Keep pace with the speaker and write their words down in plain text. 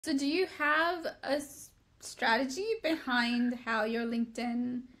So, do you have a strategy behind how your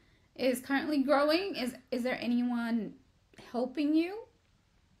LinkedIn is currently growing? Is there anyone helping you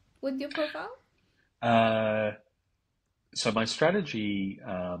with your profile? Uh, so my strategy,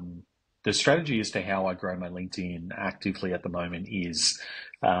 the strategy as to how I grow my LinkedIn actively at the moment is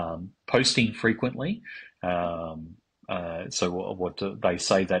posting frequently. Um, so what do they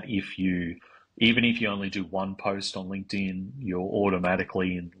say that even if you only do one post on LinkedIn, you're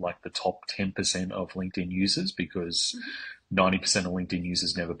automatically in like the top 10% of LinkedIn users because Mhm. 90% of LinkedIn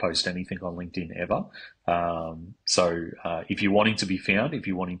users never post anything on LinkedIn ever. So if you're wanting to be found, if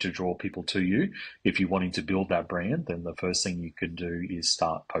you're wanting to draw people to you, if you're wanting to build that brand, then the first thing you can do is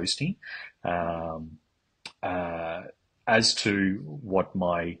start posting. Um, uh, as to what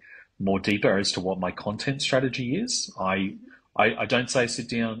my more deeper as to what my content strategy is, I don't say sit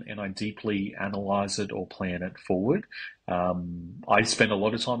down and I deeply analyze it or plan it forward. I spend a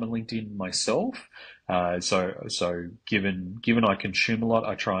lot of time on LinkedIn myself. So given I consume a lot,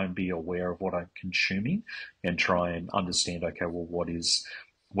 I try and be aware of what I'm consuming and try and understand, okay, well, what is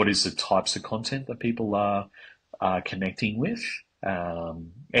the types of content that people are connecting with?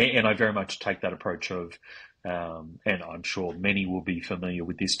 And I very much take that approach of, and I'm sure many will be familiar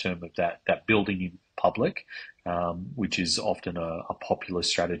with this term of that building in public, which is often a popular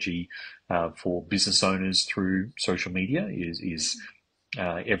strategy for business owners through social media. Is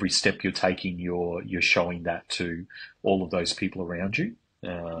every step you're taking, you're showing that to all of those people around you.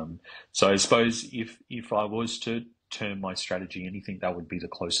 So I suppose if I was to term my strategy anything, that would be the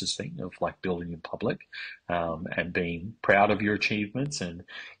closest thing of like building in public, and being proud of your achievements and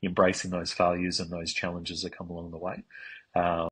embracing those failures and those challenges that come along the way.